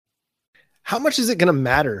How much is it going to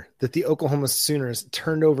matter that the Oklahoma Sooners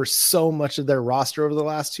turned over so much of their roster over the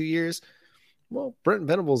last 2 years? Well, Brent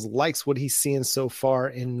Venables likes what he's seeing so far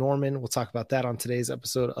in Norman. We'll talk about that on today's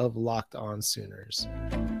episode of Locked On Sooners.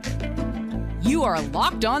 You are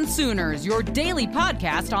Locked On Sooners, your daily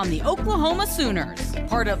podcast on the Oklahoma Sooners,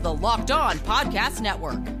 part of the Locked On Podcast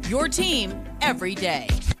Network, your team every day.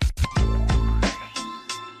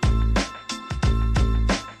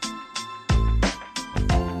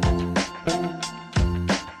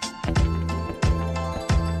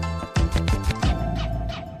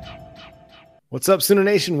 What's up, Sooner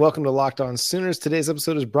Nation? Welcome to Locked On Sooners. Today's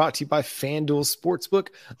episode is brought to you by FanDuel Sportsbook,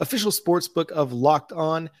 official sportsbook of Locked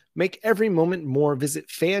On. Make every moment more. Visit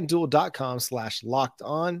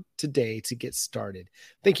FanDuel.com/LockedOn today to get started.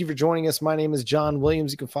 Thank you for joining us. My name is John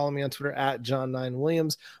Williams. You can follow me on Twitter at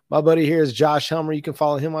John9Williams. My buddy here is Josh Helmer. You can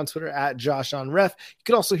follow him on Twitter at JoshOnRef. You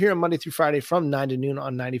can also hear him Monday through Friday from 9 to noon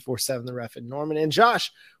on 94.7 The Ref in Norman. And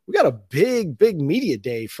Josh, we got a big media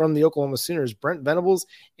day from the Oklahoma Sooners. Brent Venables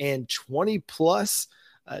and 20-plus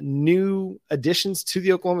new additions to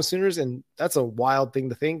the Oklahoma Sooners, and that's a wild thing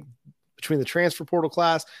to think. Between the transfer portal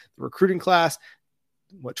class, the recruiting class,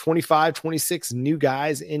 25, 26 new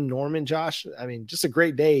guys in Norman, Josh. I mean, just a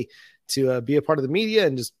great day to be a part of the media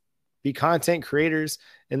and just be content creators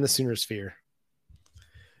in the Sooner sphere.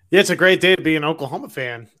 Yeah, it's a great day to be an Oklahoma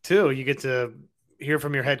fan, too. You get to hear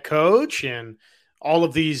from your head coach and all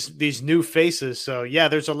of these new faces. So, yeah,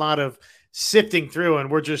 there's a lot of sifting through,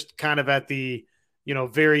 and we're just kind of at the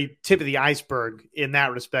very tip of the iceberg in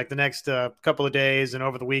that respect. The next couple of days and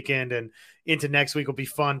over the weekend and into next week will be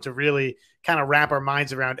fun to really kind of wrap our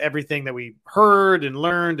minds around everything that we heard and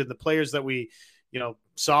learned and the players that we,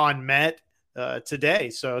 saw and met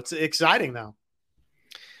today. So it's exciting now.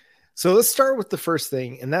 So let's start with the first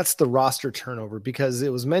thing, and that's the roster turnover, because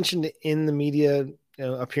it was mentioned in the media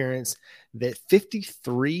appearance that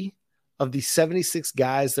 53 of the 76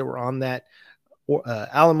 guys that were on that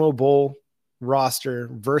Alamo Bowl roster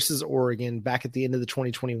versus Oregon back at the end of the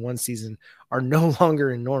 2021 season are no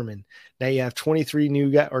longer in Norman. Now you have 23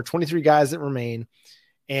 guys that remain.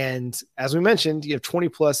 And as we mentioned, you have 20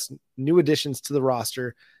 plus new additions to the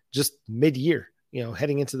roster just mid-year,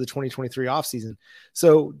 heading into the 2023 offseason.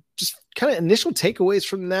 So just kind of initial takeaways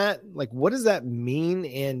from that, like what does that mean?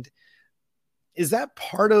 And is that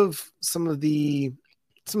part of some of the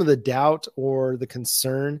doubt or the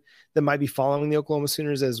concern that might be following the Oklahoma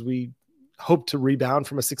Sooners as we hope to rebound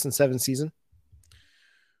from a 6-7 season?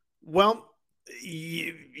 Well,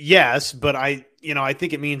 yes, but I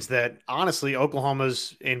think it means that honestly,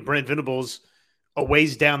 Oklahoma's and Brent Venables a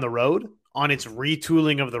ways down the road on its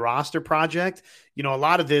retooling of the roster project. A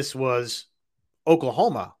lot of this was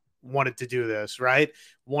Oklahoma wanted to do this, right?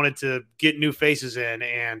 Wanted to get new faces in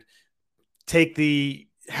and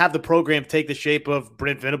have the program take the shape of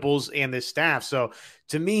Brent Venables and this staff. So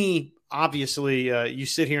to me, obviously, you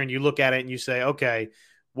sit here and you look at it and you say, okay,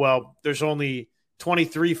 well, there's only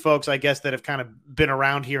 23 folks, I guess, that have kind of been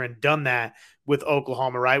around here and done that with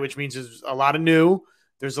Oklahoma, right? Which means there's a lot of new.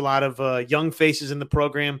 There's a lot of young faces in the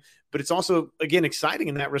program. But it's also, again, exciting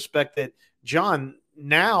in that respect that, John,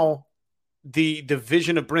 now the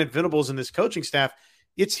vision of Brent Venables and this coaching staff,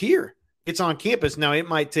 it's here. It's on campus. Now, it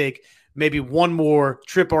might take maybe one more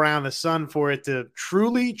trip around the sun for it to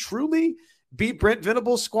truly beat Brent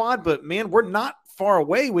Venables' squad, but man, we're not far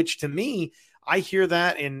away, which to me, I hear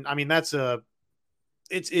that. And I mean, I don't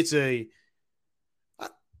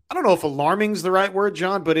know if alarming is the right word,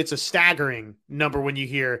 John, but it's a staggering number when you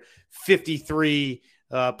hear 53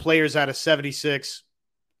 players out of 76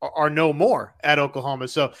 are no more at Oklahoma.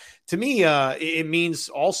 So to me, it means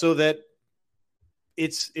also that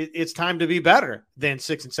it's time to be better than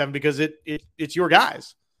 6-7 because it's your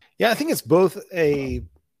guys. Yeah, I think it's both a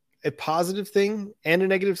positive thing and a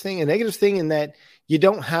negative thing. A negative thing in that you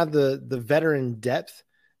don't have the veteran depth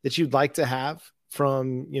that you'd like to have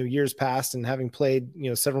from years past and having played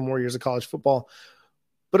several more years of college football.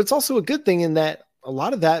 But it's also a good thing in that a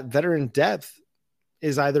lot of that veteran depth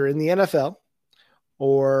is either in the NFL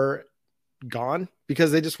or gone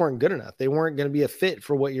because they just weren't good enough. They weren't going to be a fit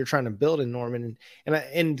for what you're trying to build in Norman.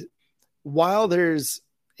 And while there's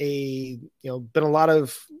been a lot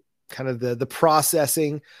of kind of the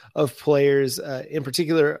processing of players, in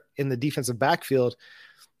particular in the defensive backfield,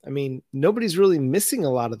 I mean, nobody's really missing a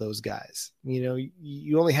lot of those guys.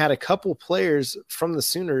 You only had a couple players from the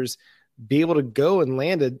Sooners be able to go and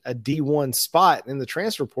land a D1 spot in the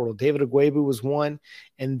transfer portal. David Ugwoegbu was one.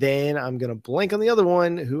 And then I'm going to blank on the other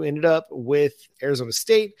one who ended up with Arizona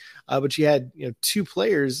State. But you had, two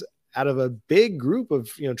players out of a big group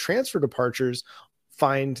of, transfer departures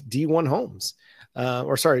find D1 homes.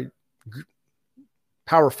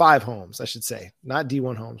 Power 5 homes, I should say, not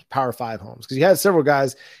D1 homes, Power 5 homes, because you had several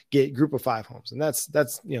guys get group of 5 homes, and that's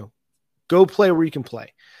go play where you can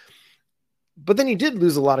play. But then you did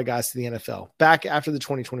lose a lot of guys to the NFL. Back after the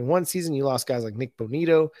 2021 season, you lost guys like Nick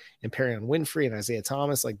Bonito and Perrion Winfrey and Isaiah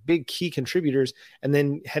Thomas, like big key contributors. And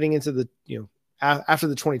then heading into the, after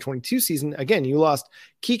the 2022 season, again, you lost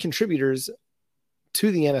key contributors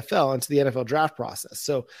to the NFL and to the NFL draft process.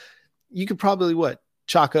 So you could probably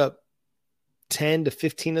chalk up 10 to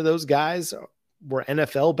 15 of those guys were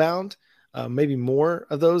NFL bound. Maybe more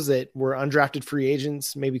of those that were undrafted free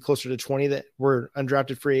agents, maybe closer to 20 that were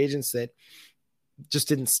undrafted free agents that just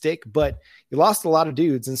didn't stick, but you lost a lot of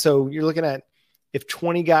dudes. And so you're looking at, if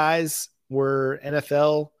 20 guys were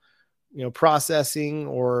NFL, processing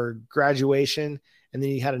or graduation, and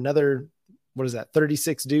then you had another,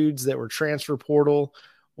 36 dudes that were transfer portal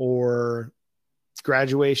or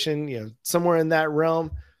graduation, somewhere in that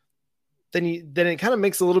realm, then it kind of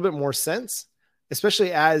makes a little bit more sense,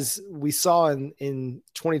 especially as we saw in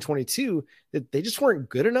 2022 that they just weren't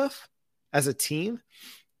good enough as a team.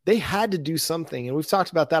 They had to do something. And we've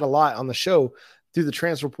talked about that a lot on the show through the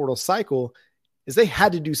transfer portal cycle, is they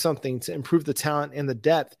had to do something to improve the talent and the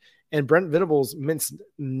depth. And Brent Venables minced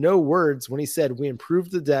no words when he said, we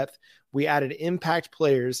improved the depth. We added impact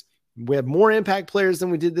players. We have more impact players than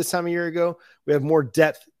we did this time a year ago. We have more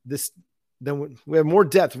depth we have more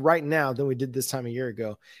depth right now than we did this time a year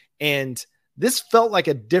ago. And this felt like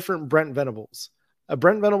a different Brent Venables, a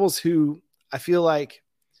Brent Venables who I feel like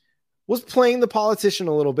was playing the politician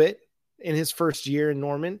a little bit in his first year in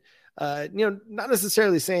Norman. Not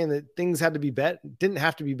necessarily saying that things had to be didn't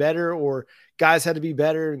have to be better, or guys had to be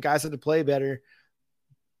better and guys had to play better,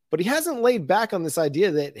 but he hasn't laid back on this idea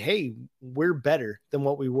that, hey, we're better than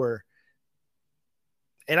what we were.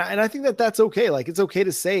 And I think that that's okay. Like, it's okay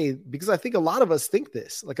to say, because I think a lot of us think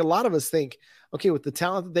this, like a lot of us think, okay, with the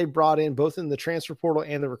talent that they brought in, both in the transfer portal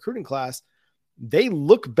and the recruiting class, they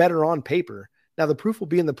look better on paper. Now the proof will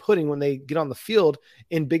be in the pudding when they get on the field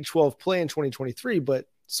in Big 12 play in 2023, but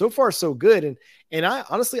so far so good. And I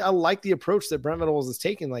honestly, I like the approach that Brent Venables is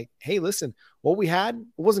taking. Like, hey, listen, what we had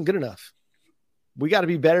wasn't good enough. We got to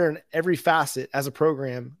be better in every facet as a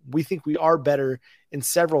program. We think we are better in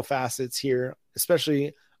several facets here,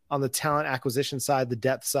 especially on the talent acquisition side, the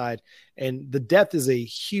depth side. And the depth is a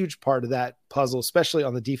huge part of that puzzle, especially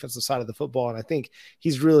on the defensive side of the football. And I think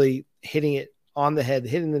he's really hitting it on the head,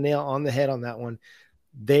 hitting the nail on the head on that one.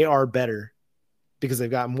 They are better because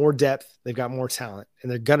they've got more depth, they've got more talent,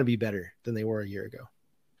 and they're going to be better than they were a year ago.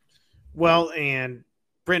 Well, and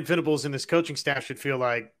Brent Venables and this coaching staff should feel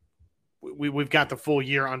like we've got the full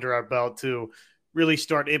year under our belt to really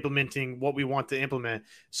start implementing what we want to implement.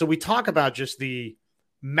 So we talk about just the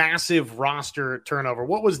massive roster turnover.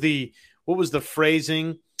 What was the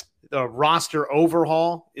phrasing? The roster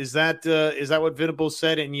overhaul? Is that what Venables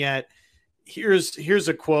said? And yet here's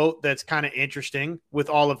a quote that's kind of interesting with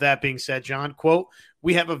all of that being said, John. Quote,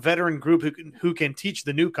 "We have a veteran group who can teach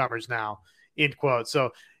the newcomers now," end quote.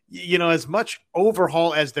 So, as much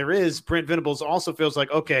overhaul as there is, Brent Venables also feels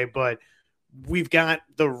like, okay, but we've got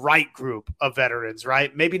the right group of veterans,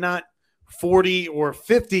 right? Maybe not 40 or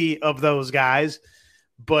 50 of those guys,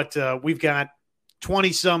 but we've got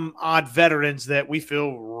 20 some odd veterans that we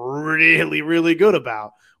feel really, really good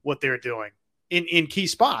about what they're doing in key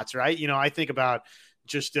spots, right? I think about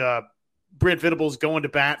just Brent Venables going to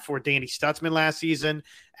bat for Danny Stutzman last season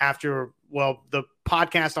after, the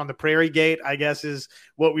podcast on the Prairie Gate, I guess, is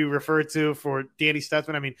what we refer to for Danny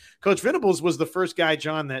Stutzman. I mean, Coach Venables was the first guy,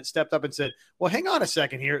 John, that stepped up and said, well, hang on a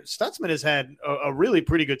second here. Stutzman has had a really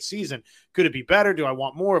pretty good season. Could it be better? Do I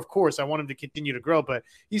want more? Of course, I want him to continue to grow, but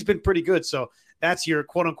he's been pretty good. So that's your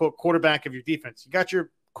quote-unquote quarterback of your defense. You got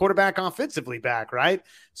your quarterback offensively back, right?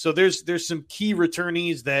 So there's some key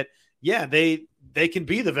returnees that, yeah, they can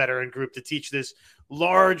be the veteran group to teach this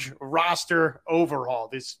large roster overhaul,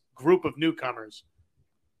 this group of newcomers.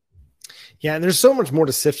 Yeah, and there's so much more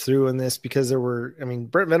to sift through in this because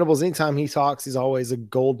Brent Venables, anytime he talks, he's always a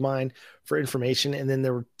gold mine for information. And then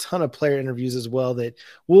there were a ton of player interviews as well that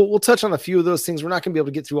we'll touch on a few of those things. We're not going to be able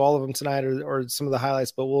to get through all of them tonight or some of the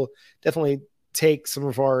highlights, but we'll definitely take some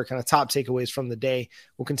of our kind of top takeaways from the day.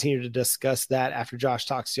 We'll continue to discuss that after Josh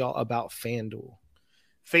talks to y'all about FanDuel.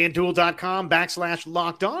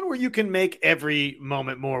 FanDuel.com/locked on, where you can make every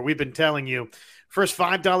moment more. We've been telling you, first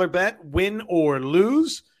 $5 bet, win or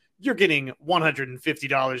lose, you're getting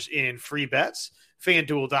 $150 in free bets.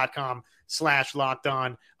 FanDuel.com/locked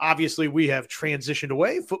on. Obviously, we have transitioned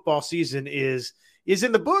away. Football season is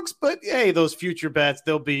in the books, but hey, those future bets,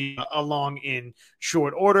 they'll be along in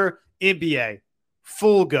short order. NBA,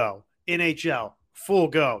 full go. NHL, full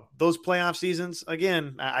go. Those playoff seasons,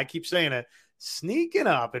 again, I keep saying it, sneaking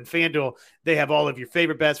up. And FanDuel, they have all of your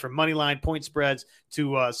favorite bets from money line, point spreads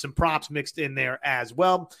to some props mixed in there as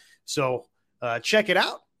well. So check it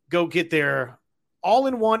out. Go get their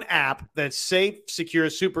all-in-one app that's safe, secure,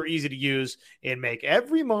 super easy to use, and make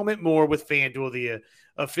every moment more with FanDuel, the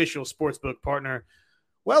official sportsbook partner,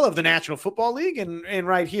 well, of the National Football League, and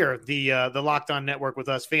right here, the Locked On Network with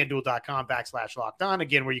us, FanDuel.com/Locked On,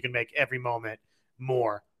 again, where you can make every moment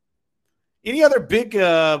more. Any other big,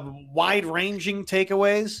 wide-ranging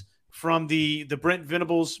takeaways from the Brent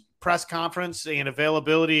Venables press conference and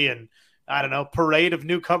availability and, I don't know, parade of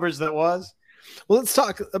newcomers that was? Well, let's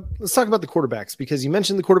talk about the quarterbacks, because you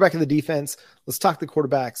mentioned the quarterback of the defense. Let's talk the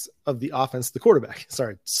quarterbacks of the offense. The quarterback,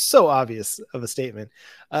 sorry, so obvious of a statement.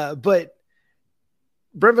 But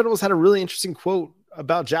Brent Venables had a really interesting quote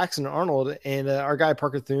about Jackson Arnold, and our guy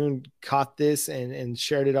Parker Thune caught this and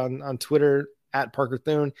shared it on Twitter at Parker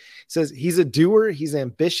Thune. He says, he's a doer. He's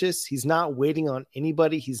ambitious. He's not waiting on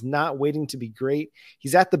anybody. He's not waiting to be great.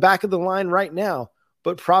 He's at the back of the line right now,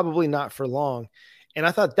 but probably not for long. And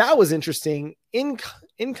I thought that was interesting in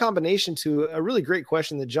combination to a really great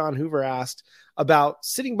question that John Hoover asked about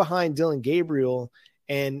sitting behind Dillon Gabriel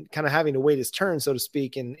and kind of having to wait his turn, so to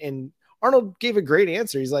speak. And Arnold gave a great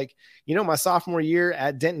answer. He's like, my sophomore year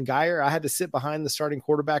at Denton Guyer, I had to sit behind the starting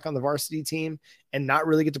quarterback on the varsity team and not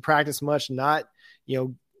really get to practice much, not,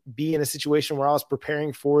 be in a situation where I was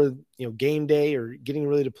preparing for, game day or getting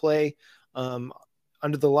ready to play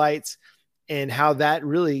under the lights, and how that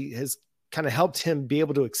really has kind of helped him be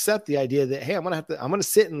able to accept the idea that, hey, I'm going to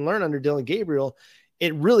sit and learn under Dillon Gabriel.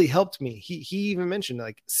 It really helped me. He even mentioned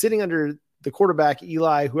like sitting under the quarterback,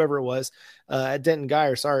 Eli, whoever it was, at Denton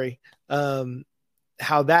Guyer,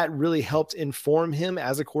 how that really helped inform him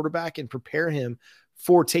as a quarterback and prepare him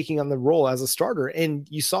for taking on the role as a starter. And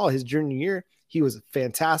you saw his junior year, he was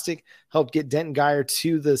fantastic, helped get Denton Guyer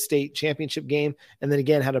to the state championship game. And then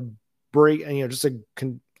again, had a break,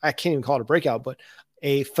 I can't even call it a breakout, but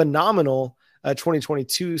a phenomenal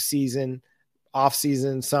 2022 season, off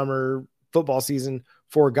season, summer football season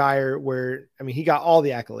for Guyer, where, he got all the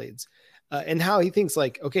accolades. And how he thinks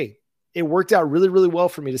like, okay, it worked out really, really well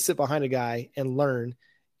for me to sit behind a guy and learn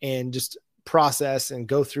and just process and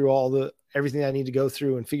go through everything I need to go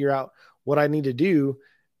through and figure out what I need to do,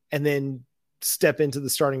 and then step into the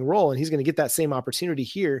starting role. And he's going to get that same opportunity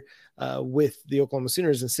here with the Oklahoma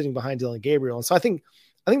Sooners and sitting behind Dillon Gabriel. And so I think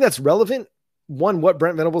that's relevant. One, what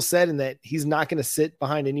Brent Venables said, and that he's not going to sit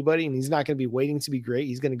behind anybody and he's not going to be waiting to be great.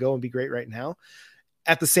 He's going to go and be great right now.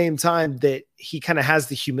 At the same time that he kind of has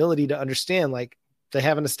the humility to understand, like, they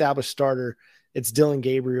have an established starter. It's Dillon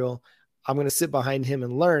Gabriel. I'm going to sit behind him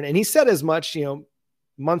and learn. And he said as much,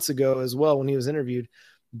 months ago as well when he was interviewed,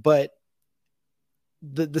 but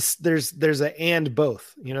there's a and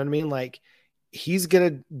both, you know what I mean? Like, he's going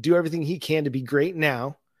to do everything he can to be great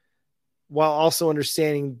now, while also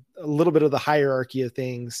understanding a little bit of the hierarchy of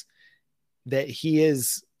things, that he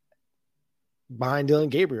is behind Dillon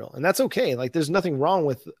Gabriel. And that's okay. Like, there's nothing wrong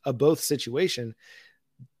with a both situation.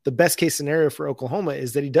 The best case scenario for Oklahoma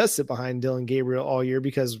is that he does sit behind Dillon Gabriel all year,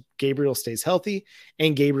 because Gabriel stays healthy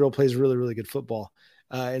and Gabriel plays really, really good football.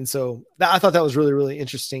 And so I thought that was really, really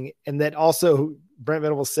interesting. And that also Brent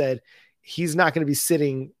Venables said he's not going to be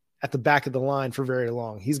sitting at the back of the line for very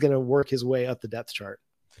long. He's going to work his way up the depth chart.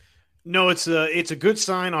 No, it's a good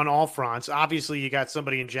sign on all fronts. Obviously, you got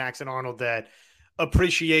somebody in Jackson Arnold that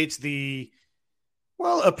appreciates, like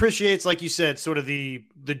you said, sort of the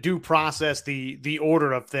due process, the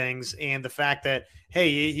order of things, and the fact that,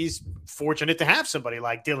 hey, he's fortunate to have somebody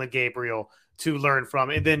like Dillon Gabriel to learn from.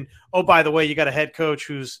 And then, oh, by the way, you got a head coach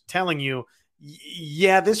who's telling you,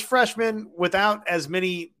 yeah, this freshman, without as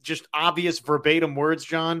many just obvious verbatim words,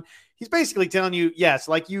 John, he's basically telling you, yes,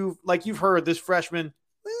 like you've heard, this freshman,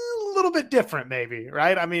 a little bit different, maybe,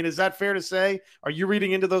 right? Is that fair to say? Are you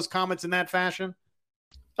reading into those comments in that fashion?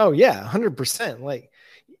 Oh yeah, 100%. Like,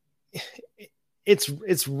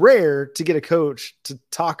 it's rare to get a coach to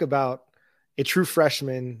talk about a true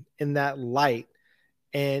freshman in that light.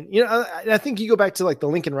 And, I think you go back to like the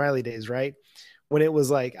Lincoln Riley days, right? When it was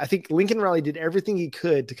like, I think Lincoln Riley did everything he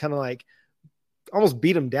could to kind of like almost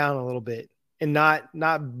beat him down a little bit, and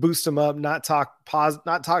not boost him up, not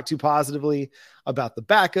talk too positively about the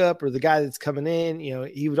backup or the guy that's coming in.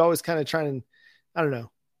 He would always kind of try and, I don't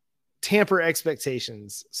know, tamper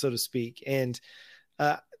expectations, so to speak. And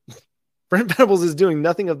Brent Venables is doing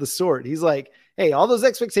nothing of the sort. He's like, hey, all those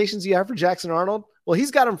expectations you have for Jackson Arnold, well,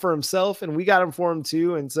 he's got them for himself, and we got them for him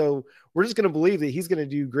too. And so we're just going to believe that he's going to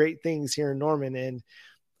do great things here in Norman. And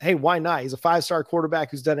hey, why not? He's a 5-star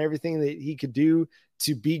quarterback who's done everything that he could do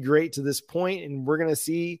to be great to this point, and we're going to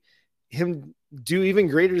see him do even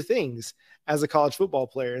greater things as a college football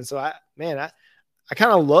player. And so I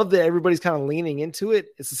kind of love that everybody's kind of leaning into it.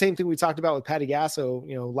 It's the same thing we talked about with Patty Gasso,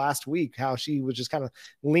 last week, how she was just kind of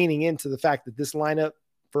leaning into the fact that this lineup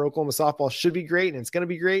for Oklahoma softball should be great and it's going to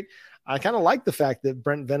be great. I kind of like the fact that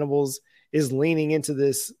Brent Venables is leaning into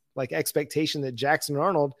this like expectation that Jackson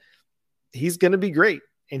Arnold, he's going to be great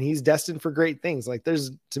and he's destined for great things. Like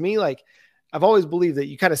to me, like I've always believed that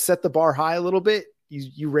you kind of set the bar high a little bit.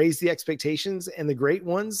 You raise the expectations, and the great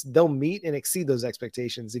ones, they'll meet and exceed those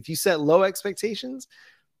expectations. If you set low expectations,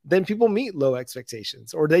 then people meet low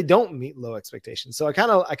expectations, or they don't meet low expectations. So I kind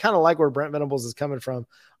of like where Brent Venables is coming from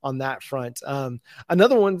on that front.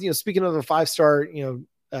 Another one, speaking of a 5-star,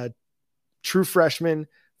 true freshman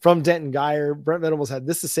from Denton Guyer, Brent Venables had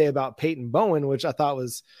this to say about Peyton Bowen, which I thought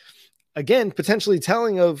was, again, potentially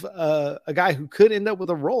telling of a guy who could end up with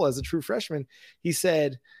a role as a true freshman. He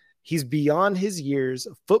said, he's beyond his years.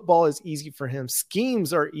 Football is easy for him.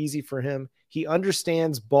 Schemes are easy for him. He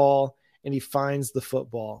understands ball and he finds the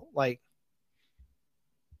football. Like,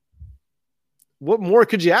 what more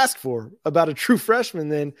could you ask for about a true freshman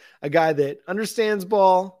than a guy that understands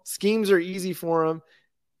ball, schemes are easy for him,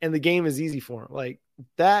 and the game is easy for him? Like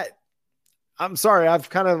that. I'm sorry.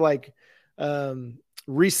 I've kind of like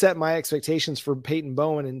reset my expectations for Peyton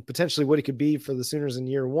Bowen and potentially what he could be for the Sooners in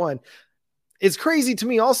year one. It's crazy to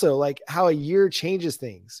me also, like how a year changes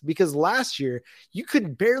things, because last year you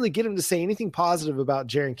could barely get him to say anything positive about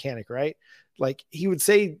Jaren Kanak, right? Like he would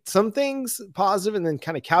say some things positive and then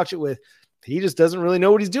kind of couch it with, he just doesn't really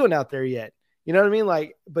know what he's doing out there yet. You know what I mean?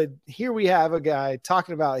 Like, but here we have a guy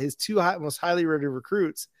talking about his two most highly rated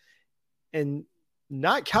recruits and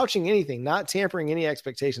not couching anything, not tampering any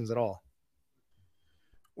expectations at all.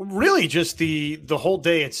 Really just the whole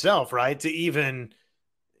day itself, right? To even,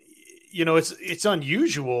 it's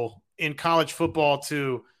unusual in college football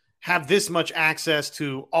to have this much access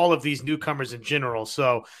to all of these newcomers in general.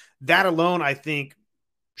 So that alone, I think,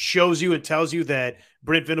 shows you and tells you that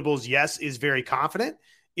Brent Venables, yes, is very confident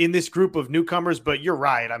in this group of newcomers. But you're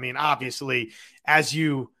right. I mean, obviously, as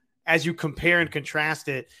you compare and contrast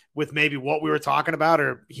it with maybe what we were talking about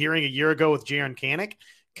or hearing a year ago with Jaren Kanak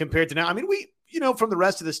compared to now, I mean, we from the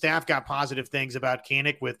rest of the staff got positive things about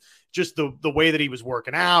Kanak with just the way that he was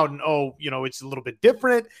working out. And, it's a little bit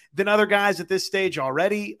different than other guys at this stage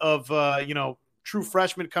already of, true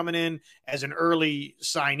freshman coming in as an early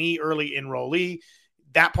signee, early enrollee.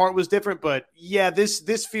 That part was different. But, yeah,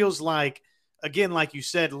 this feels like, again, like you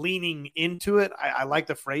said, leaning into it. I like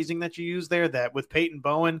the phrasing that you used there, that with Peyton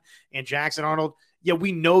Bowen and Jackson Arnold, yeah,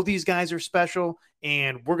 we know these guys are special,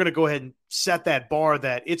 and we're going to go ahead and set that bar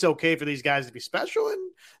that it's okay for these guys to be special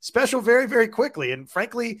and special very, very quickly. And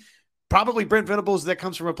frankly, probably Brent Venables, that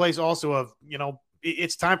comes from a place also of,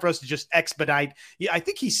 it's time for us to just expedite. Yeah, I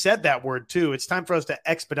think he said that word too. It's time for us to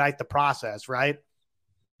expedite the process, right?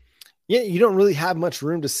 Yeah, you don't really have much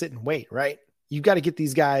room to sit and wait, right? You've got to get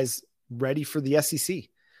these guys ready for the SEC.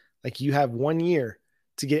 Like you have 1 year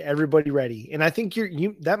to get everybody ready. And I think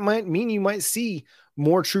that might mean you might see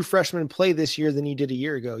more true freshmen play this year than you did a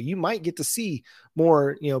year ago. You might get to see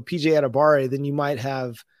more, PJ Adebawore than you might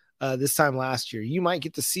have this time last year. You might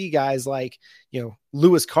get to see guys like,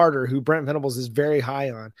 Lewis Carter, who Brent Venables is very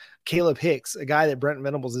high on, Caleb Hicks, a guy that Brent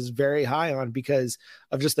Venables is very high on because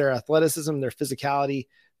of just their athleticism, their physicality,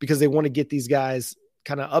 because they want to get these guys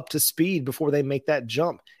kind of up to speed before they make that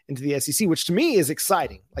jump into the SEC, which to me is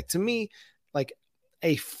exciting. Like to me, like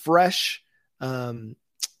a fresh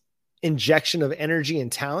injection of energy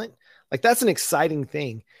and talent, like that's an exciting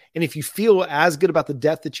thing. And if you feel as good about the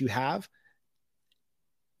depth that you have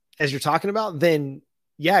as you're talking about, then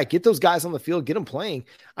yeah, get those guys on the field, get them playing.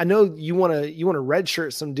 I know you want to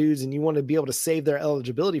redshirt some dudes and you want to be able to save their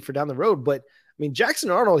eligibility for down the road. But I mean, Jackson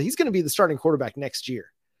Arnold, he's going to be the starting quarterback next year.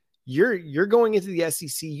 You're going into the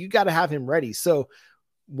SEC. You got to have him ready. So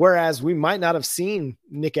whereas we might not have seen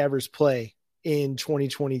Nick Evers play in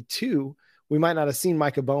 2022, we might not have seen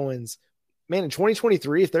Micah Bowens. Man, in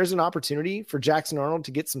 2023, if there's an opportunity for Jackson Arnold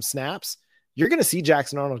to get some snaps, you're going to see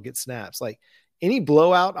Jackson Arnold get snaps. Like any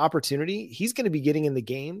blowout opportunity, he's going to be getting in the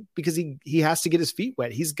game because he has to get his feet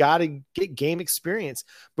wet. He's got to get game experience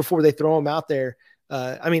before they throw him out there.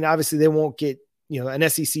 I mean, obviously they won't get, an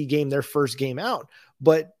SEC game, their first game out,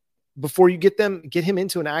 but before you get him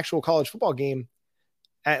into an actual college football game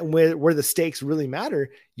where the stakes really matter,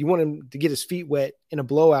 you want him to get his feet wet in a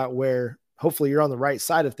blowout where hopefully you're on the right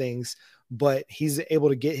side of things, but he's able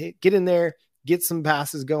to get in there, get some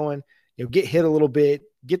passes going, get hit a little bit,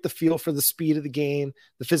 get the feel for the speed of the game,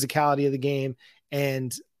 the physicality of the game,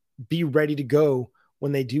 and be ready to go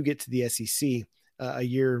when they do get to the SEC. a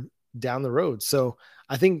year down the road. So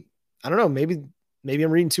I think, I don't know, maybe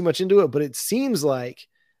I'm reading too much into it, but it seems like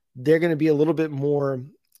they're going to be a little bit more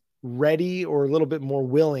ready or a little bit more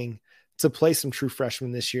willing to play some true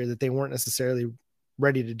freshmen this year that they weren't necessarily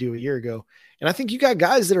ready to do a year ago. And I think you got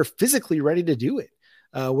guys that are physically ready to do it.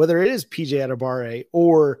 Whether it is PJ Adebawore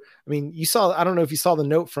or, I mean, I don't know if you saw the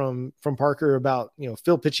note from Parker about,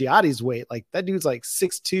 Phil Picciotti's weight. Like that dude's like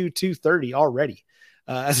 6'2", 230 already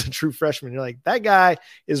as a true freshman. You're like, that guy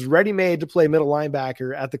is ready made to play middle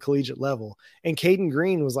linebacker at the collegiate level. And Caden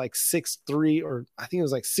Green was like 6'3", or I think it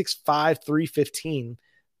was like 6'5", 315.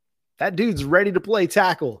 That dude's ready to play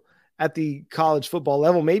tackle at the college football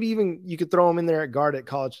level. Maybe even you could throw him in there at guard at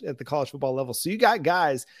the college football level. So you got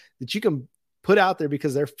guys that you can put out there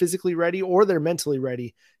because they're physically ready or they're mentally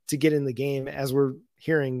ready to get in the game. As we're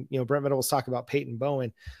hearing, Brent Venables talk about Peyton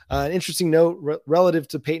Bowen. An interesting note relative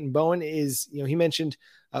to Peyton Bowen is, he mentioned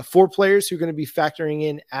 4 players who are going to be factoring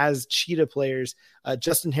in as Cheetah players.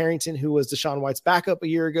 Justin Harrington, who was Deshaun White's backup a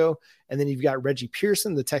year ago. And then you've got Reggie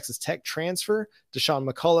Pearson, the Texas Tech transfer, Deshaun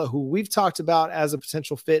McCullough, who we've talked about as a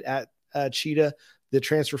potential fit at Cheetah, the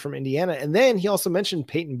transfer from Indiana. And then he also mentioned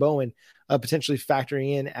Peyton Bowen potentially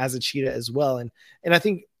factoring in as a Cheetah as well. And I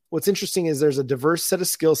think what's interesting is there's a diverse set of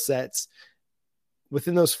skill sets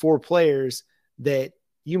within those 4 players that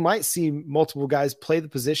you might see multiple guys play the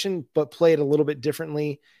position, but play it a little bit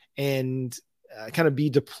differently and kind of be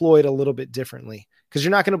deployed a little bit differently. Because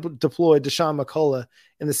you're not going to deploy Deshaun McCullough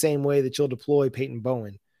in the same way that you'll deploy Peyton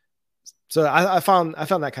Bowen. So I found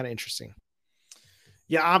that kind of interesting.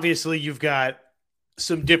 Yeah, obviously you've got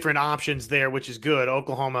some different options there, which is good.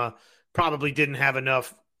 Oklahoma probably didn't have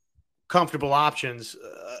enough comfortable options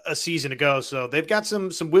a season ago. So they've got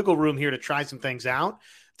some wiggle room here to try some things out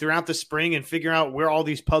throughout the spring and figure out where all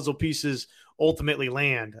these puzzle pieces ultimately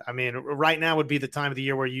land. I mean, right now would be the time of the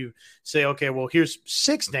year where you say, okay, well, here's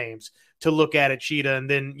 6 names to look at Cheetah. And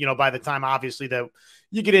then, by the time obviously that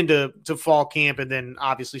you get into fall camp and then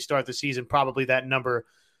obviously start the season, probably that number,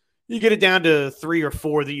 you get it down to 3 or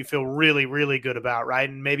 4 that you feel really, really good about, right?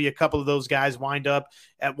 And maybe a couple of those guys wind up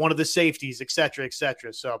at one of the safeties, et cetera, et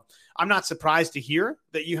cetera. So I'm not surprised to hear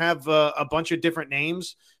that you have a bunch of different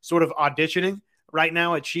names sort of auditioning right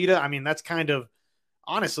now at Cheetah. I mean, that's kind of,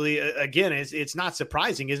 honestly, again, it's not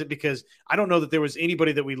surprising, is it? Because I don't know that there was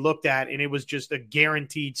anybody that we looked at and it was just a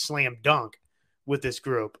guaranteed slam dunk with this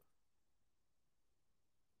group.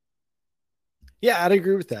 Yeah, I'd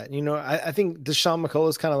agree with that. I think Deshaun McCullough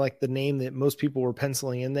is kind of like the name that most people were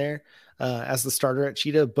penciling in there as the starter at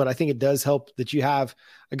Cheetah. But I think it does help that you have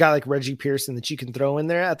a guy like Reggie Pearson that you can throw in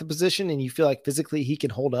there at the position and you feel like physically he can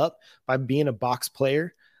hold up by being a box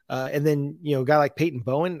player. And then, a guy like Peyton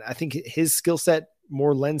Bowen, I think his skill set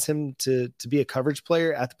more lends him to be a coverage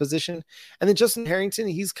player at the position. And then Justin Harrington,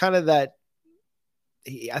 he's kind of that.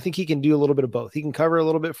 I think he can do a little bit of both. He can cover a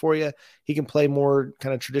little bit for you. He can play more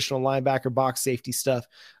kind of traditional linebacker box safety stuff.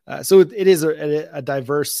 So it is a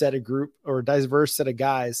diverse set of group or a diverse set of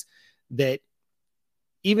guys that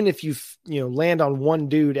even if you land on one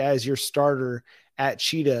dude as your starter at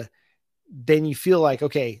Cheetah, then you feel like,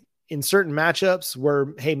 okay, in certain matchups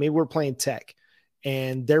where, hey, maybe we're playing Tech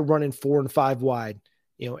and they're running 4 and 5 wide,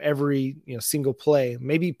 every, single play,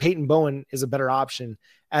 maybe Peyton Bowen is a better option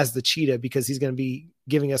as the Cheetah because he's going to be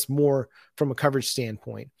giving us more from a coverage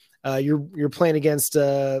standpoint. You're playing against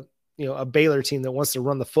a Baylor team that wants to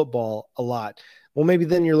run the football a lot. Well, maybe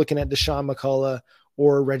then you're looking at Deshaun McCullough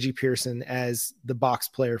or Reggie Pearson as the box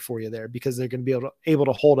player for you there because they're going to be able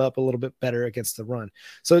to hold up a little bit better against the run.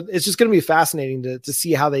 So it's just going to be fascinating to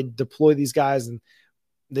see how they deploy these guys. And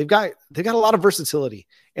they've got a lot of versatility.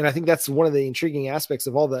 And I think that's one of the intriguing aspects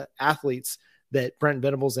of all the athletes that Brent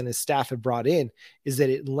Venables and his staff have brought in is that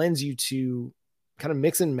it lends you to kind of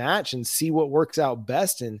mix and match and see what works out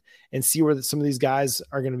best and see where some of these guys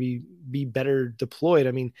are going to be better deployed.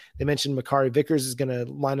 I mean, they mentioned Makari Vickers is going to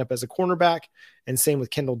line up as a cornerback and same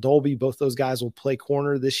with Kendall Dolby. Both those guys will play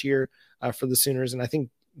corner this year for the Sooners. And I think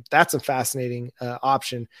that's a fascinating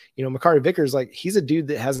option. Makari Vickers, like he's a dude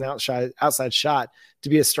that has an outside shot to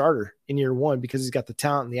be a starter in year one because he's got the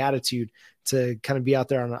talent and the attitude to kind of be out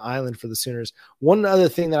there on an island for the Sooners. One other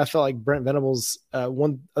thing that I felt like Brent Venables,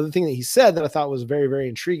 one other thing that he said that I thought was very, very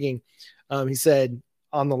intriguing. He said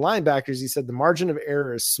on the linebackers, he said the margin of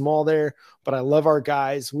error is small there, but I love our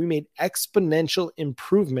guys. We made exponential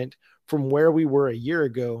improvement from where we were a year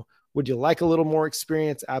ago. Would you like a little more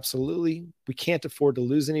experience? Absolutely. We can't afford to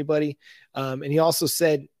lose anybody. And he also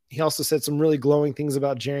said some really glowing things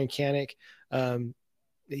about Jaren Kanak.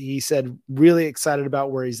 He said really excited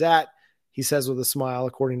about where he's at. he says with a smile,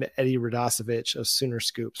 according to Eddie Radosevich of Sooner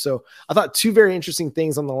Scoop. So I thought two very interesting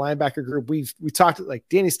things on the linebacker group. We talked like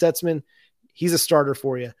Danny Stutzman, he's a starter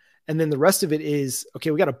for you. And then the rest of it is,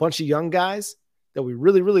 okay, we got a bunch of young guys that we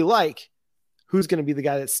really, really like. Who's going to be the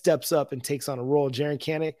guy that steps up and takes on a role? Jaren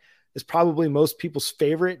Kanak is probably most people's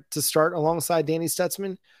favorite to start alongside Danny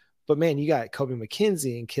Stutzman. But man, you got Kobe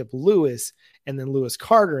McKenzie and Kip Lewis, and then Lewis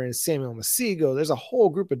Carter and Samuel Masigo. There's a whole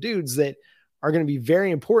group of dudes that are going to be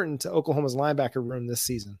very important to Oklahoma's linebacker room this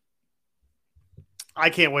season. I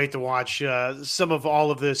can't wait to watch some of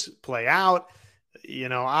all of this play out. You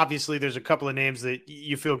know, obviously there's a couple of names that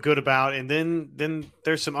you feel good about, and then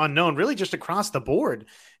there's some unknown really just across the board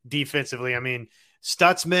defensively. I mean,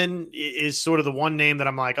 Stutzman is sort of the one name that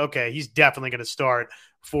I'm like, okay, he's definitely going to start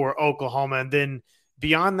for Oklahoma. And then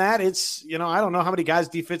beyond that, it's, you know, I don't know how many guys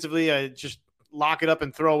defensively just lock it up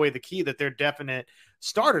and throw away the key that they're definite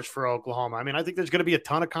starters for Oklahoma. I mean, I think there's going to be a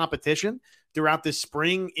ton of competition throughout this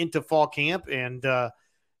spring into fall camp, and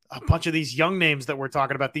a bunch of these young names that we're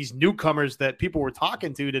talking about, these newcomers that people were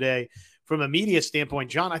talking to today from a media standpoint,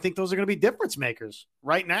 John, I think those are going to be difference makers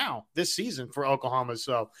right now this season for Oklahoma.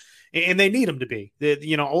 So, and they need them to be,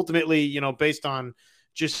 you know, ultimately, you know, based on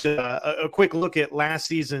just a quick look at last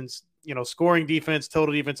season's, you know, scoring defense,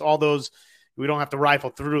 total defense, all those, we don't have to rifle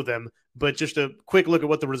through them, but just a quick look at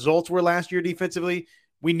what the results were last year defensively.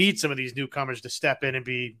 We need some of these newcomers to step in and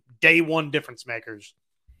be day one difference makers.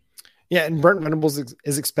 Yeah, and Brent Venables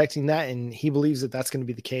is expecting that, and he believes that that's going to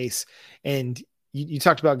be the case. And you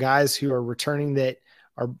talked about guys who are returning that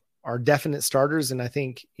are definite starters, and I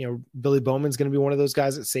think, you know, Billy Bowman's going to be one of those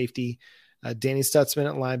guys at safety, Danny Stutzman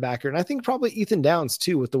at linebacker, and I think probably Ethan Downs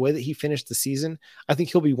too, with the way that he finished the season. I think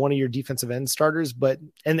he'll be one of your defensive end starters, but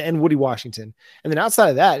and Woody Washington. And then outside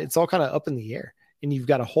of that, it's all kind of up in the air, and you've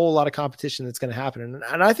got a whole lot of competition that's going to happen.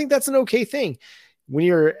 And I think that's an okay thing. When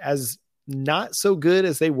you're as not so good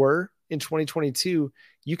as they were in 2022,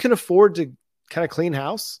 you can afford to kind of clean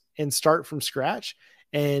house and start from scratch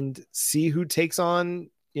and see who takes on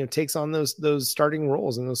those starting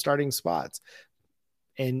roles and those starting spots.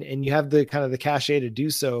 And you have the kind of the cachet to do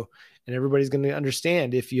so. And everybody's going to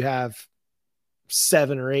understand if you have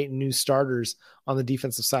 7 or 8 new starters on the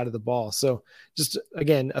defensive side of the ball. So just,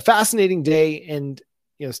 again, a fascinating day. And,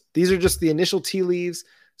 you know, these are just the initial tea leaves.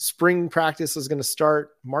 Spring practice is going to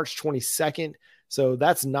start March 22nd. So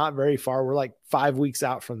that's not very far. We're like 5 weeks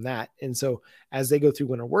out from that. And so as they go through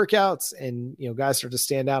winter workouts and, you know, guys start to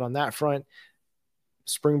stand out on that front,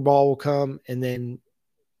 spring ball will come, and then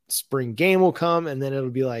spring game will come, and then it'll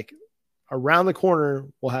be like around the corner,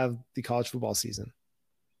 we'll have the college football season.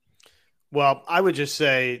 Well, I would just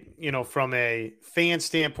say, you know, from a fan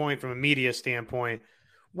standpoint, from a media standpoint,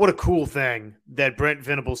 what a cool thing that Brent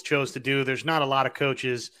Venables chose to do. There's not a lot of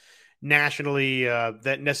coaches nationally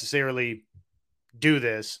that necessarily do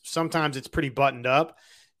this. Sometimes it's pretty buttoned up,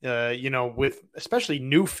 you know, with especially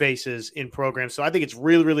new faces in programs. So I think it's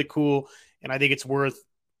really, really cool. And I think it's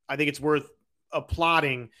worth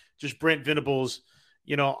applauding just Brent Venables,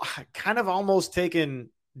 you know, kind of almost taking,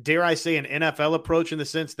 dare I say, an NFL approach in the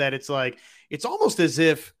sense that it's like, it's almost as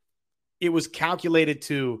if it was calculated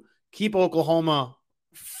to keep Oklahoma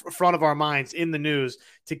front of our minds in the news,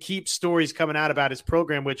 to keep stories coming out about his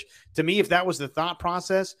program, which to me, if that was the thought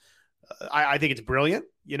process, I think it's brilliant.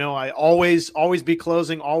 You know, I always be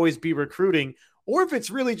closing, always be recruiting. Or if it's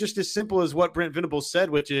really just as simple as what Brent Venables said,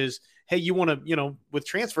 which is, hey, you want to, you know, with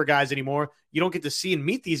transfer guys anymore, you don't get to see and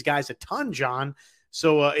meet these guys a ton, John.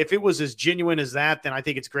 So if it was as genuine as that, then I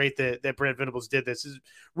think it's great that Brent Venables did this. It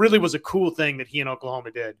really was a cool thing that he and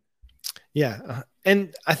Oklahoma did. Yeah.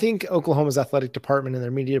 And I think Oklahoma's athletic department and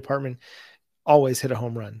their media department always hit a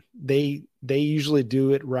home run. They usually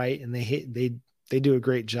do it right, and they do a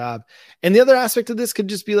great job. And the other aspect of this could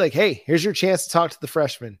just be like, hey, here's your chance to talk to the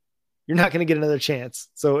freshmen. You're not going to get another chance,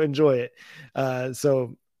 so enjoy it.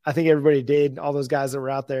 So I think everybody did. All those guys that were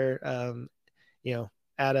out there, you know,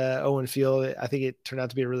 at Owen Field, I think it turned out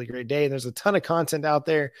to be a really great day. And there's a ton of content out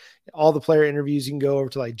there. All the player interviews, you can go over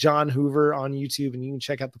to like John Hoover on YouTube, and you can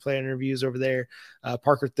check out the player interviews over there.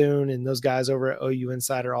 Parker Thune and those guys over at OU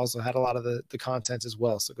Insider also had a lot of the content as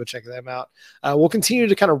well. So go check them out. We'll continue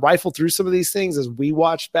to kind of rifle through some of these things as we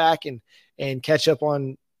watch back and catch up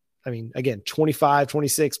on, I mean, again, 25,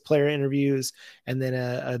 26 player interviews, and then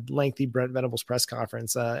a lengthy Brent Venables press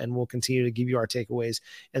conference. And we'll continue to give you our takeaways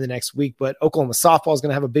in the next week. But Oklahoma softball is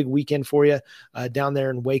going to have a big weekend for you down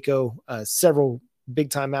there in Waco. Several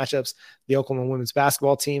big time matchups. The Oklahoma women's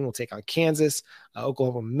basketball team will take on Kansas.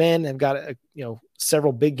 Oklahoma men have got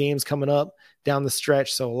several big games coming up down the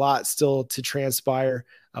stretch. So a lot still to transpire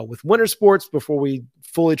with winter sports before we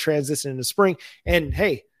fully transition into spring. And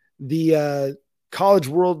hey, The College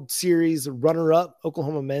World Series runner-up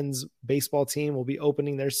Oklahoma men's baseball team will be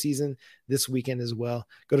opening their season this weekend as well.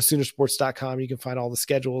 Go to Soonersports.com. You can find all the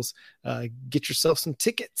schedules. Get yourself some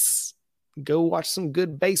tickets. Go watch some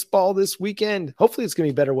good baseball this weekend. Hopefully it's going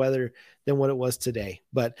to be better weather than what it was today.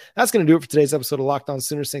 But that's going to do it for today's episode of Locked On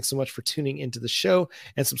Sooners. Thanks so much for tuning into the show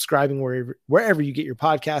and subscribing wherever you get your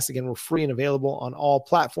podcasts. Again, we're free and available on all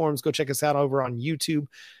platforms. Go check us out over on YouTube.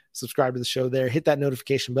 Subscribe to the show there. Hit that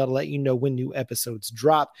notification bell to let you know when new episodes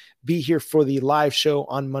drop. Be here for the live show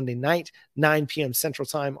on Monday night, 9 p.m. Central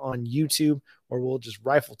Time on YouTube, where we'll just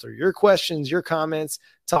rifle through your questions, your comments,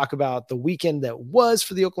 talk about the weekend that was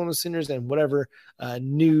for the Oklahoma Sooners and whatever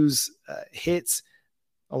news hits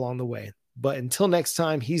along the way. But until next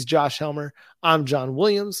time, he's Josh Helmer. I'm John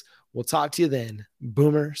Williams. We'll talk to you then.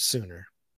 Boomer Sooner.